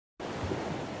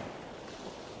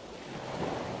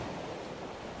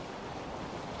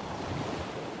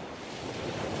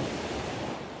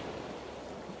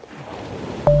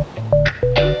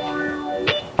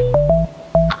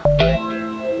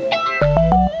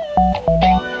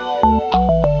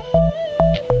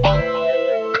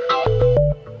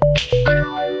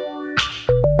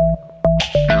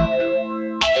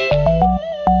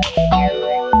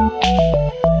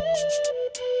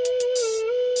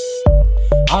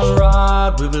I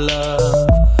ride with love,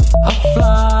 I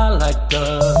fly like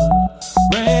Dogg,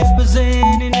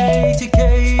 representing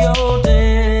A.K.A. all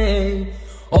day.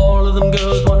 All of them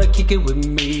girls wanna kick it with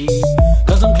me,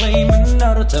 cause I'm claiming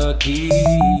Arataki.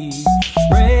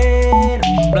 Red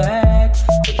and black,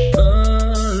 the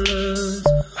colors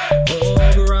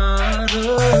of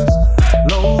riders,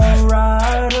 low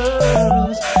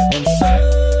riders, and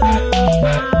surfers.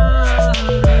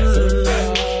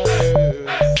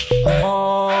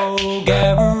 All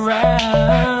gather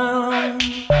round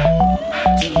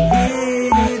to hear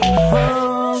the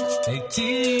funk.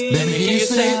 Let me hear you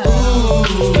say ooh,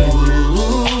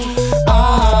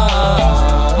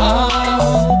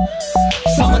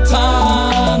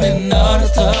 summertime in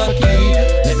Arataki.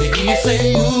 Let me hear you say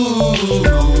ooh,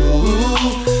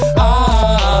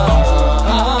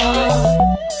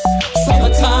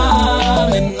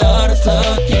 summertime in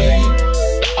Arataki.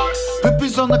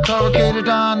 Pippi's on the corrugated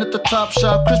iron at the top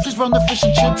shop. Christie's run the fish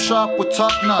and chip shop with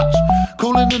top notch.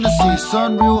 Cooling in the sea,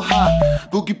 sun real hot.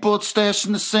 Boogie board stash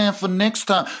in the sand for next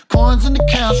time. Coins in the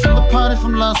counts from the party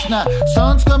from last night.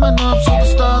 Sun's coming up so the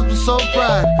stars be so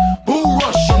bright. Bull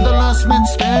rush, I'm the last man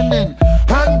standing.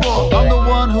 Handball, I'm the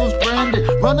one who's branded.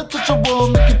 Run up, touch a wall,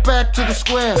 make it back to the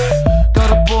square.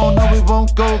 Got a ball, no we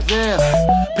won't go there.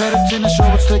 Pad a tennis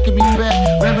show, it's taking me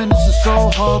back. Reminiscing so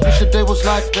hard, wish the day was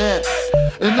like that.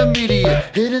 In the media,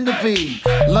 hitting the V.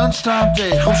 Lunchtime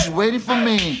day, hope she's waiting for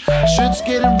me. Shit's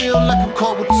getting real like I'm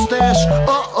caught with the stash.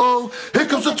 Uh-oh, here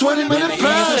comes a 20-minute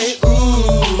pass.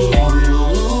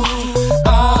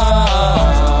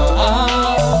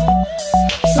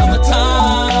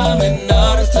 Summertime in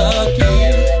Arataki.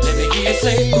 Let me hear you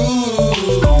say ooh,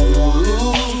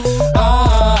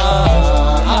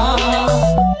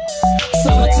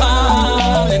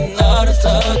 summertime in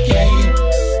Arataki.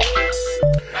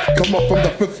 Come up from the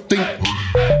 15th,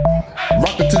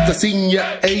 rockin' to the senior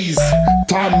A's.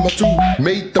 Time or two,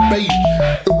 made the bait.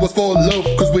 It was for love,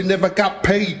 cause we never got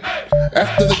paid.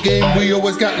 After the game, we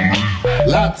always got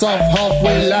lots of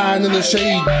halfway line in the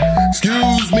shade.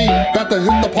 Excuse me, got to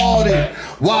hit the party.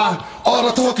 Why?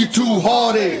 Arataki too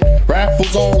hardy.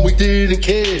 Raffles on, we didn't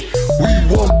care.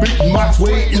 We won Big Mac's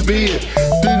way in bed.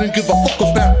 Didn't give a fuck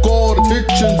about all the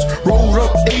kitchens. Rolled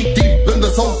up 8 deep in the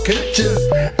soul kitchen.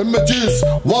 Images,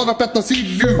 walked up at the sea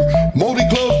view. Moldy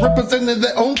clubs representing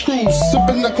their own crews.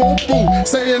 Sipping the cold brew,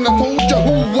 saying I told you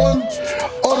who won.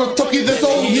 Arataki, that's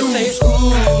all you.